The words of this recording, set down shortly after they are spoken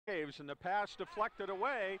Braves, and the pass deflected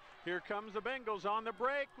away. Here comes the Bengals on the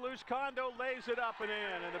break. Luz Kondo lays it up and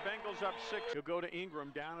in, and the Bengals up 6. He'll go to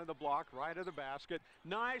Ingram down in the block, right of the basket.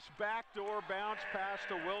 Nice backdoor bounce pass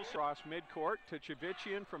to Wilson. Across midcourt to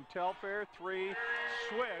Chavician from Telfair. 3,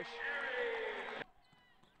 swish.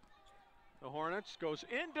 The Hornets goes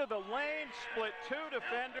into the lane, split 2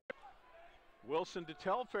 defenders. Wilson to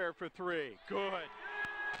Telfair for 3. Good.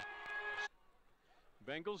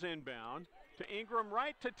 Bengals inbound to Ingram,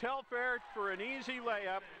 right to Telfair for an easy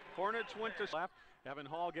layup. Hornets went to left. Evan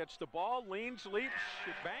Hall gets the ball, leans, leaps,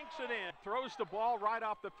 banks it in, throws the ball right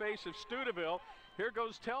off the face of Studeville. Here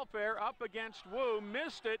goes Telfair up against Wu,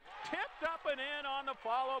 missed it, tipped up and in on the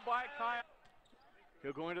follow by Kyle.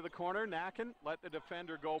 He'll go into the corner, Nacken, let the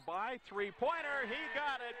defender go by. 3-pointer, he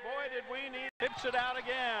got it. Boy, did we need it. Tips it out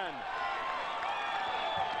again.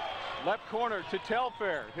 Left corner to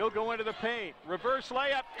Telfair. He'll go into the paint. Reverse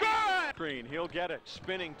layup. Good! Green, he'll get it.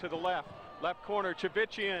 Spinning to the left. Left corner,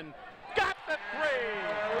 Chavician. Got the 3!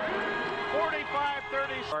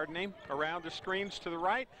 45-30. Gardening around the screens to the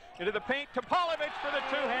right. Into the paint. Topalovic for the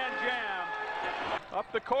two-hand jam.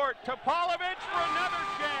 Up the court. Topalovic for another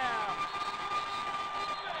jam.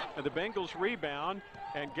 And the Bengals rebound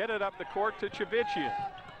and get it up the court to Chavician.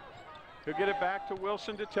 He'll get it back to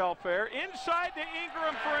Wilson to Telfair. Inside to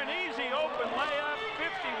Ingram for an easy open layup.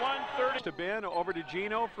 51-30. To Ben, over to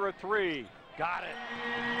Gino for a 3. Got it.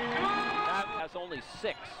 That has only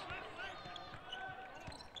 6.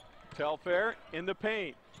 Telfair in the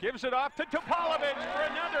paint. Gives it off to Topalovic for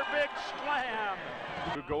another big slam.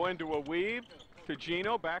 He'll go into a weave to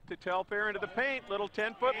Gino. Back to Telfair into the paint. Little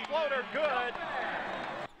 10-foot floater. Good.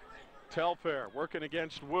 Telfair working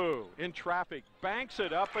against Wu in traffic, banks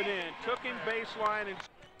it up and in, took him baseline, and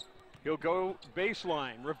he'll go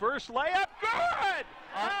baseline, reverse layup, good!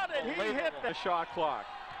 How did he hit the shot clock?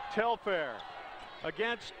 Telfair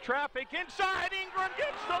against traffic, inside, Ingram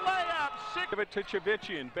gets the layup, 6. Give it to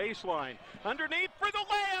Chavician, baseline, underneath for the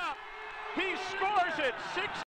layup, he scores it, 6.